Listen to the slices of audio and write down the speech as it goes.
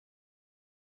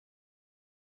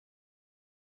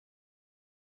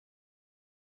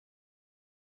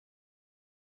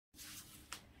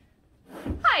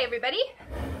Hi everybody,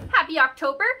 happy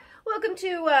October. Welcome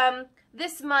to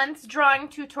this month's drawing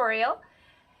tutorial.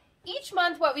 Each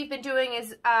month what we've been doing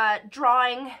is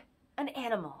drawing an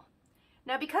animal.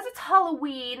 Now because it's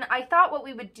Halloween, I thought what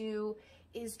we would do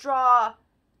is draw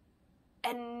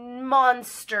a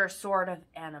monster sort of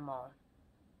animal.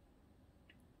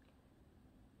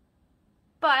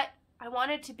 But I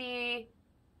wanted to be,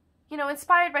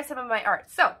 inspired by some of my art.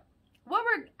 So what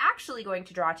we're actually going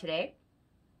to draw today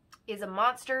is a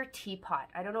monster teapot.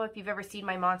 I don't know if you've ever seen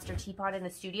my monster teapot in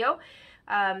the studio,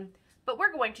 but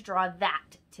we're going to draw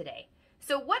that today.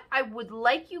 So what I would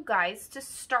like you guys to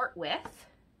start with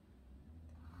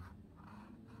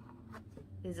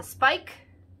is a spike.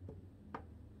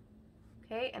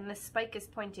 Okay, and this spike is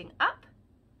pointing up,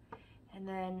 and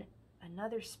then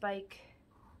another spike,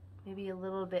 maybe a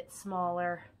little bit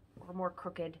smaller or more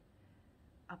crooked,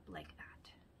 up like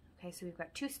that. Okay, so we've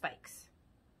got two spikes.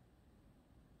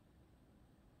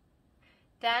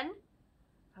 Then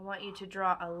I want you to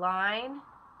draw a line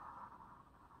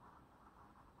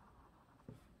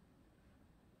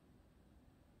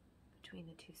between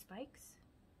the two spikes.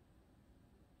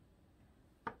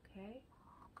 Okay,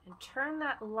 and turn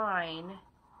that line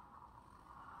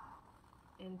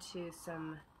into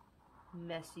some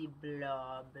messy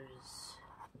blobs.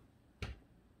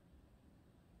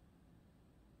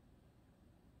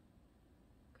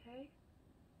 Okay.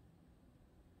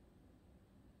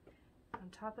 On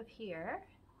top of here,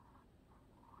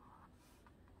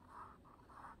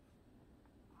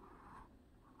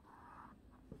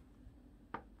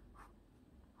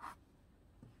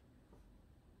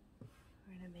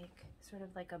 we're going to make sort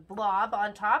of like a blob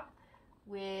on top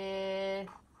with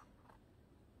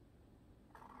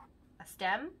a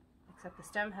stem, except the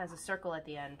stem has a circle at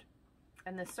the end,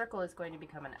 and the circle is going to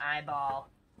become an eyeball.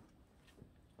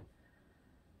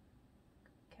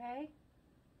 Okay.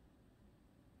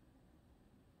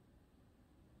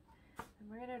 And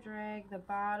we're going to drag the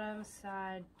bottom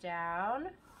side down.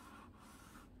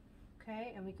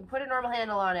 Okay, and we can put a normal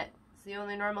handle on it. It's the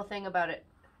only normal thing about it.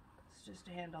 It's just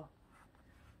a handle.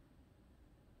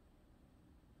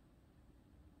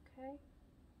 Okay.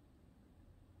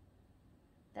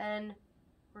 Then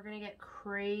we're going to get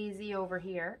crazy over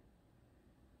here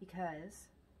because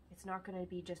it's not going to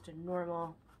be just a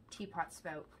normal teapot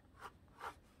spout.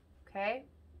 Okay?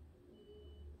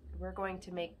 We're going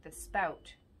to make the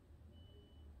spout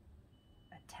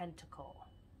a tentacle.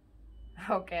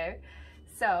 Okay?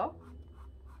 So,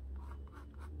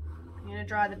 I'm going to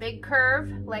draw the big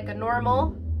curve like a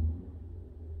normal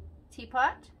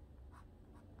teapot.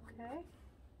 Okay?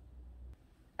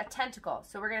 A tentacle.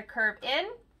 So we're going to curve in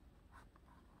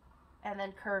and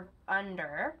then curve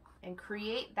under and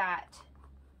create that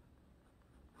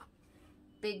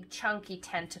big chunky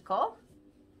tentacle.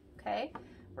 Okay,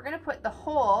 we're going to put the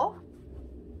hole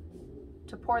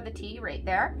to pour the tea right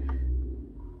there,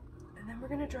 and then we're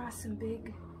going to draw some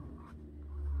big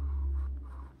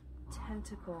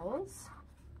tentacles.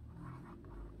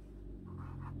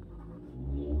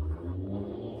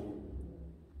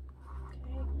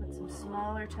 Okay, put some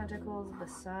smaller tentacles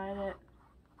beside it.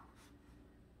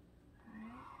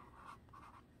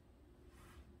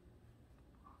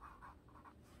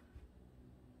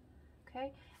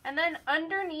 Okay, and then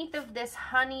underneath of this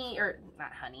honey, or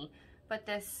not honey, but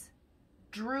this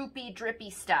droopy, drippy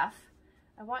stuff,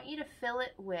 I want you to fill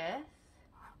it with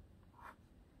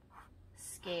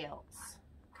scales.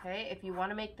 Okay, if you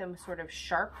want to make them sort of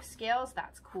sharp scales,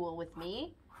 that's cool with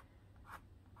me.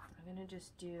 I'm going to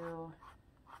just do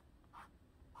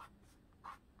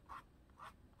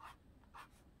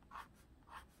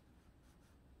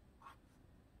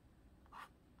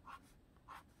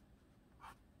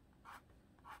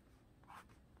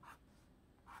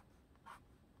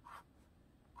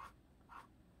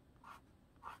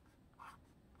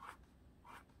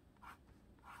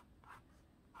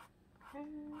okay.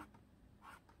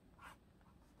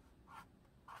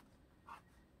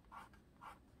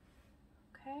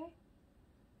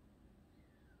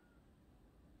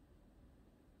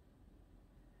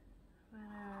 I'm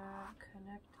gonna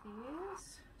connect these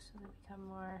so they become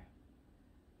more.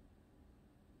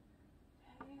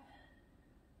 Okay.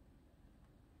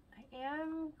 I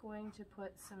am going to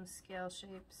put some scale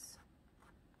shapes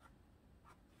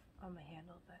on my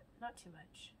handle, but not too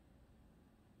much.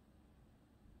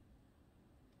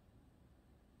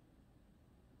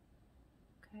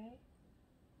 Okay,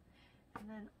 and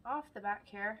then off the back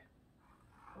here,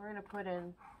 we're going to put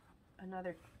in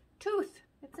another tooth.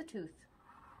 It's a tooth.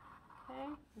 Okay.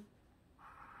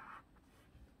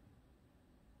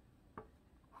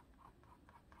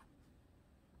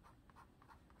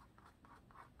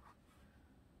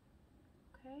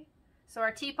 Okay. So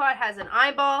our teapot has an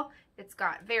eyeball. It's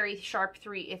got three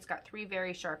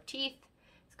very sharp teeth.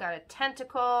 It's got a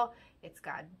tentacle. It's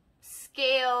got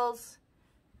scales.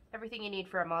 Everything you need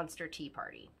for a monster tea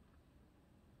party.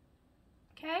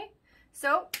 Okay,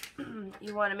 so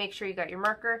you want to make sure you got your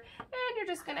marker, and you're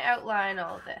just going to outline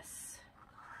all of this.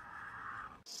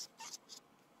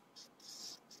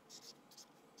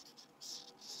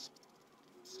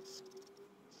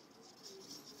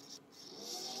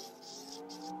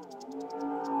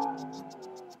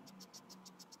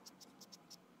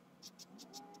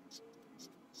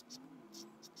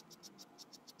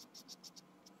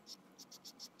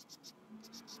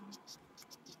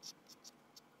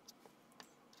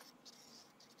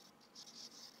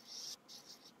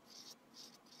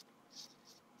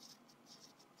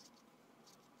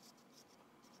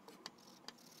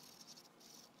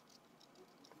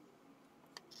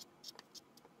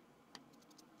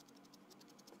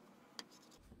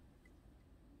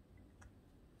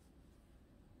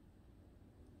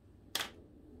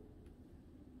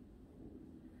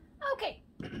 Okay,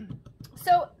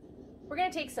 so we're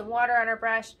going to take some water on our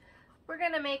brush. We're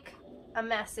going to make a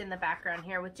mess in the background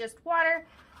here with just water.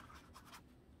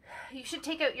 You should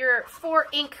take out your 4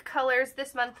 ink colors.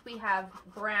 This month we have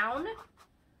brown,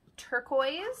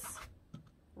 turquoise,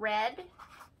 red,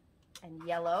 and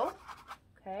yellow.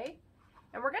 Okay,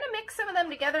 and we're going to mix some of them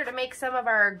together to make some of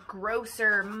our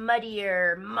grosser,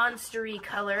 muddier, monstery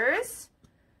colors.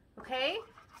 Okay,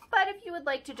 but if you would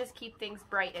like to just keep things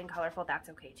bright and colorful, that's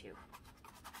okay too.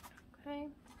 Okay.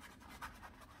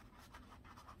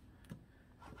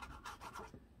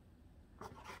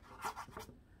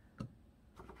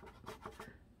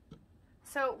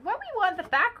 So what we want the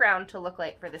background to look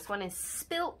like for this one is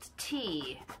spilt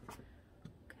tea.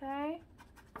 Okay.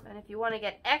 And if you want to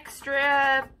get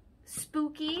extra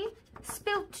spooky,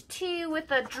 spilt tea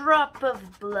with a drop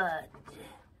of blood.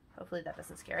 Hopefully that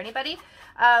doesn't scare anybody.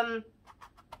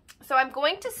 So I'm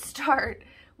going to start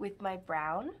with my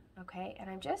brown, okay, and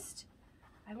I'm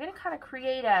going to kind of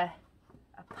create a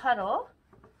puddle,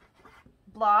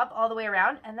 blob all the way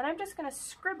around, and then I'm just going to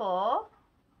scribble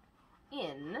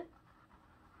in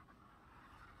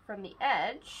from the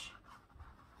edge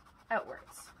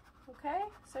outwards, okay?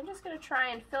 So I'm just going to try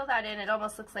and fill that in. It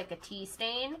almost looks like a tea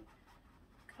stain,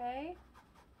 okay?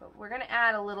 But we're going to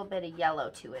add a little bit of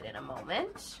yellow to it in a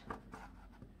moment.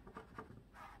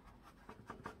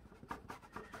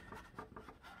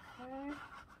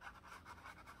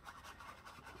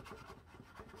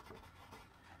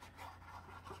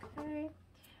 Okay,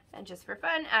 and just for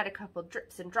fun, add a couple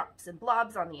drips and drops and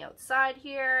blobs on the outside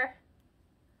here.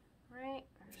 Right.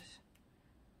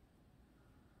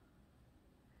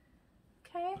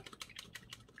 Okay.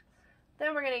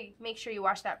 Then we're going to make sure you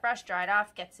wash that brush, dry it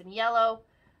off, get some yellow,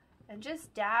 and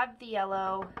just dab the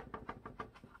yellow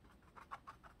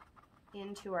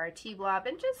into our tea blob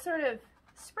and just sort of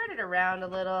spread it around a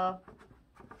little.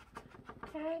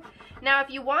 Okay. Now if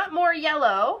you want more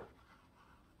yellow,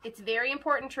 it's very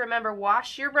important to remember,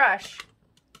 wash your brush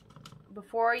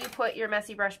before you put your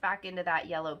messy brush back into that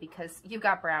yellow, because you've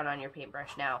got brown on your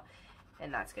paintbrush now,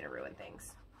 and that's going to ruin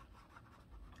things.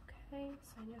 Okay,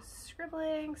 so I'm just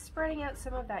scribbling, spreading out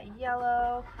some of that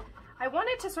yellow. I want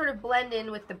it to sort of blend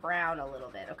in with the brown a little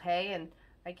bit, okay? And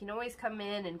I can always come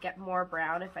in and get more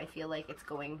brown if I feel like it's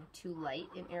going too light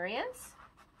in areas.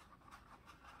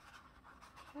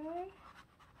 Okay.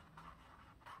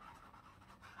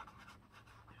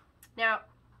 Now,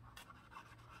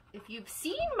 if you've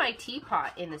seen my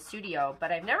teapot in the studio,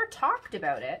 but I've never talked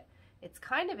about it, it's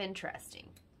kind of interesting.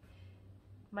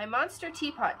 My monster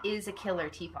teapot is a killer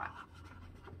teapot,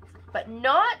 but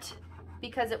not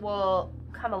because it will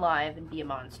come alive and be a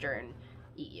monster and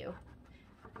eat you.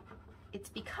 It's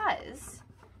because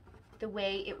the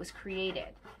way it was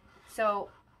created. So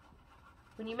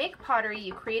when you make pottery,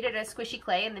 you create it as squishy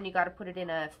clay, and then you got to put it in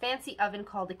a fancy oven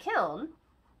called a kiln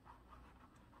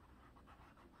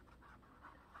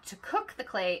to cook the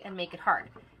clay and make it hard.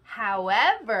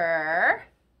 However,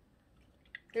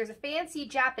 there's a fancy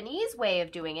Japanese way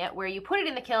of doing it where you put it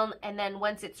in the kiln, and then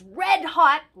once it's red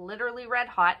hot, literally red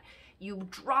hot, you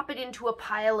drop it into a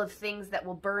pile of things that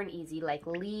will burn easy, like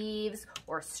leaves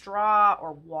or straw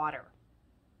or water.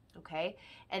 Okay?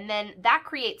 And then that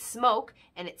creates smoke,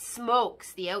 and it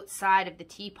smokes the outside of the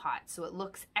teapot, so it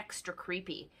looks extra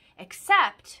creepy.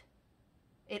 Except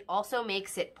it also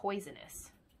makes it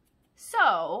poisonous.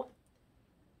 So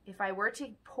if I were to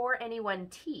pour anyone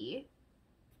tea,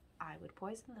 I would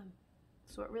poison them.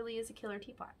 So it really is a killer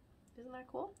teapot. Isn't that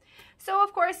cool? So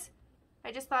of course,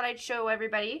 I just thought I'd show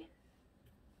everybody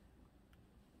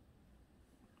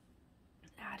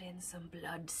add in some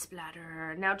blood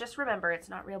splatter. Now just remember, it's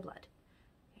not real blood.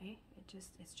 Okay,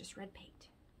 it's just red paint.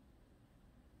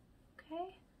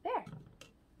 Okay, there.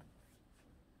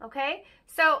 Okay,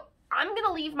 so I'm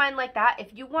gonna leave mine like that.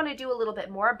 If you want to do a little bit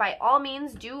more, by all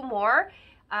means do more.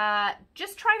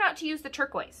 Just try not to use the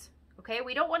turquoise. Okay,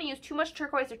 we don't want to use too much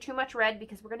turquoise or too much red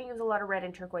because we're going to use a lot of red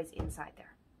and turquoise inside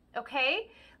there. Okay,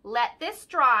 let this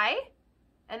dry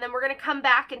and then we're going to come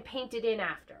back and paint it in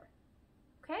after.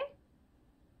 Okay?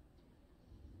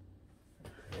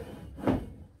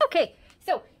 Okay,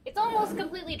 so it's almost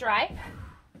completely dry.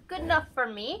 Good enough for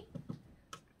me.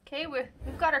 Okay, we've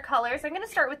got our colors. I'm going to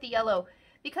start with the yellow.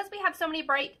 Because we have so many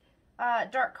bright,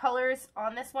 dark colors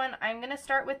on this one, I'm going to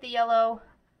start with the yellow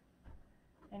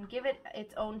and give it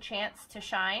its own chance to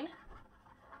shine.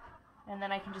 And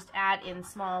then I can just add in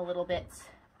small little bits.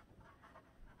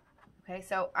 Okay,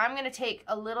 so I'm going to take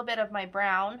a little bit of my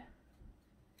brown.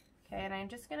 Okay, and I'm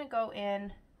just going to go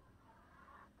in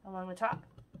along the top.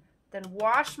 Then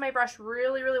wash my brush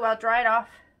really, really well, dry it off.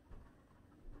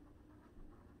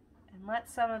 And let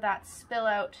some of that spill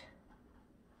out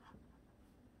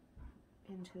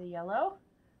into the yellow.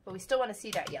 But we still want to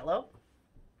see that yellow.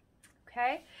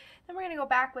 Okay. Then we're going to go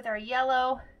back with our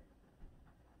yellow.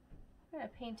 I'm going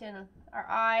to paint in our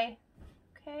eye.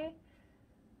 Okay.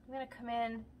 I'm going to come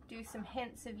in, do some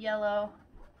hints of yellow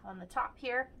on the top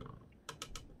here.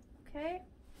 Okay.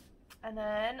 And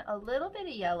then a little bit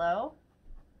of yellow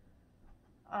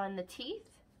on the teeth.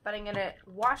 But I'm going to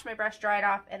wash my brush, dry it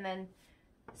off, and then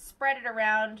spread it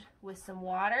around with some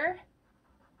water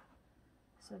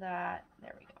so that,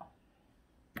 there we go.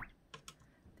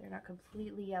 They're not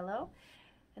completely yellow.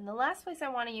 And the last place I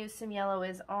want to use some yellow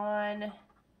is on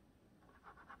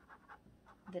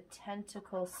the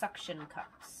tentacle suction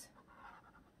cups.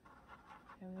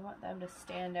 And we want them to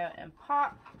stand out and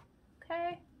pop.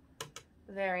 Okay,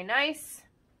 very nice.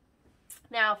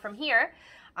 Now from here,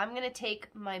 I'm going to take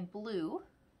my blue,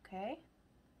 okay,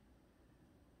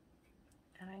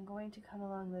 and I'm going to come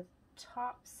along the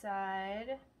top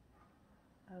side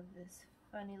of this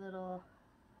funny little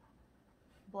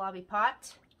blobby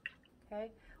pot. Okay,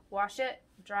 wash it,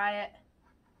 dry it,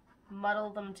 muddle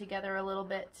them together a little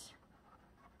bit.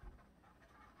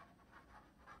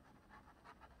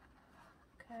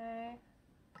 Okay,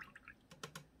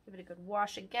 give it a good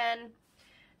wash again.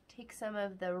 Take some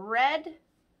of the red.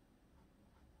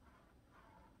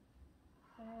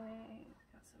 Okay,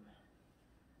 got some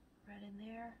red in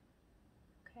there.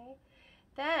 Okay,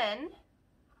 then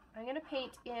I'm going to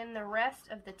paint in the rest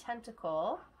of the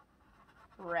tentacle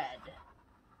red.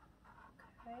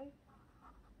 Okay.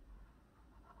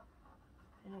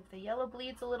 And if the yellow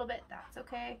bleeds a little bit, that's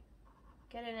okay.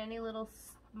 Get in any little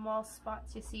small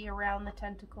spots you see around the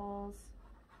tentacles.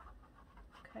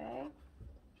 Okay.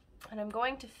 And I'm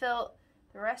going to fill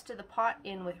the rest of the pot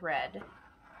in with red.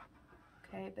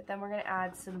 Okay, but then we're going to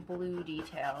add some blue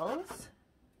details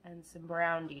and some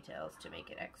brown details to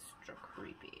make it extra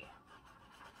creepy.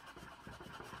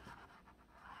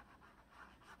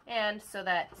 And so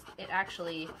that it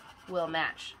actually will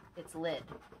match its lid,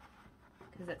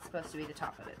 because it's supposed to be the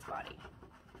top of its body.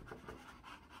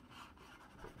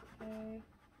 Okay.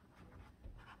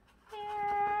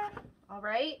 There. All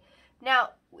right.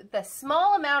 Now, with the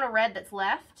small amount of red that's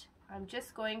left, I'm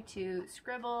just going to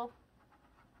scribble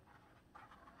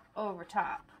over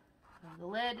top of the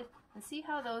lid and see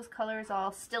how those colors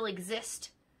all still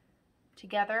exist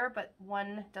together, but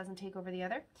one doesn't take over the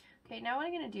other. Okay, now what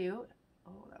I'm going to do,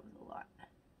 oh, that was a lot.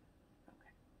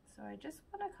 Okay, so I just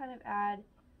want to kind of add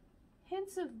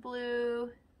hints of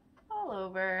blue all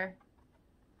over.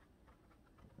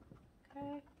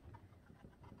 Okay.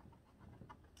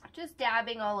 Just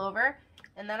dabbing all over,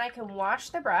 and then I can wash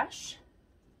the brush.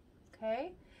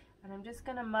 Okay. And I'm just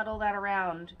going to muddle that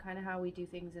around, kind of how we do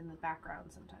things in the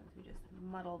background sometimes. We just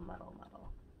muddle, muddle,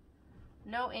 muddle.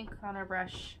 No ink on our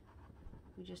brush.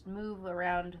 We just move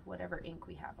around whatever ink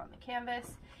we have on the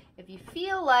canvas. If you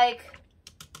feel like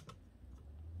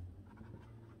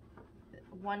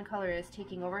one color is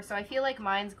taking over, so I feel like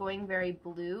mine's going very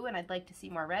blue and I'd like to see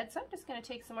more red, so I'm just going to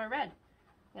take some more red.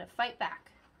 I'm going to fight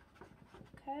back.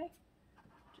 Okay?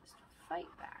 Just fight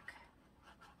back.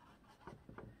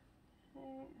 Okay,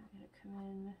 I'm going to come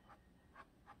in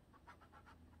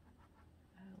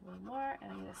a little more,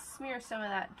 and I'm going to smear some of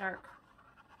that dark.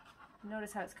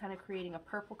 Notice how it's kind of creating a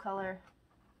purple color.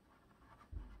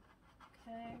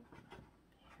 Okay.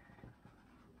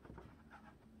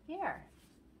 Here.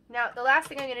 Now, the last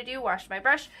thing I'm going to do, wash my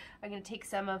brush, I'm going to take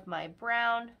some of my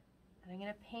brown, and I'm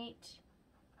going to paint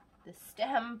the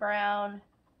stem brown.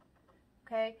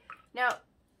 Okay. Now,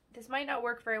 this might not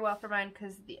work very well for mine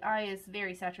because the eye is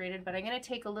very saturated, but I'm going to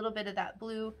take a little bit of that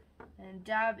blue and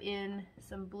dab in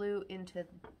some blue into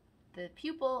the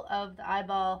pupil of the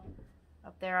eyeball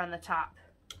up there on the top.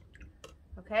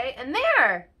 Okay, and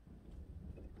there!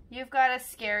 You've got a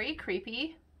scary,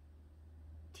 creepy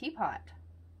teapot.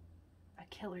 A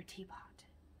killer teapot.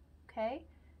 Okay?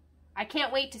 I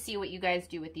can't wait to see what you guys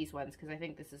do with these ones because I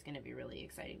think this is going to be really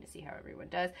exciting to see how everyone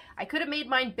does. I could have made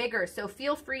mine bigger, so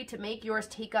feel free to make yours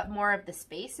take up more of the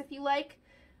space if you like.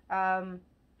 And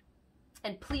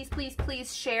please, please,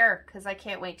 please share because I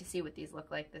can't wait to see what these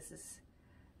look like. This is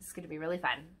going to be really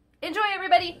fun. Enjoy,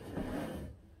 everybody!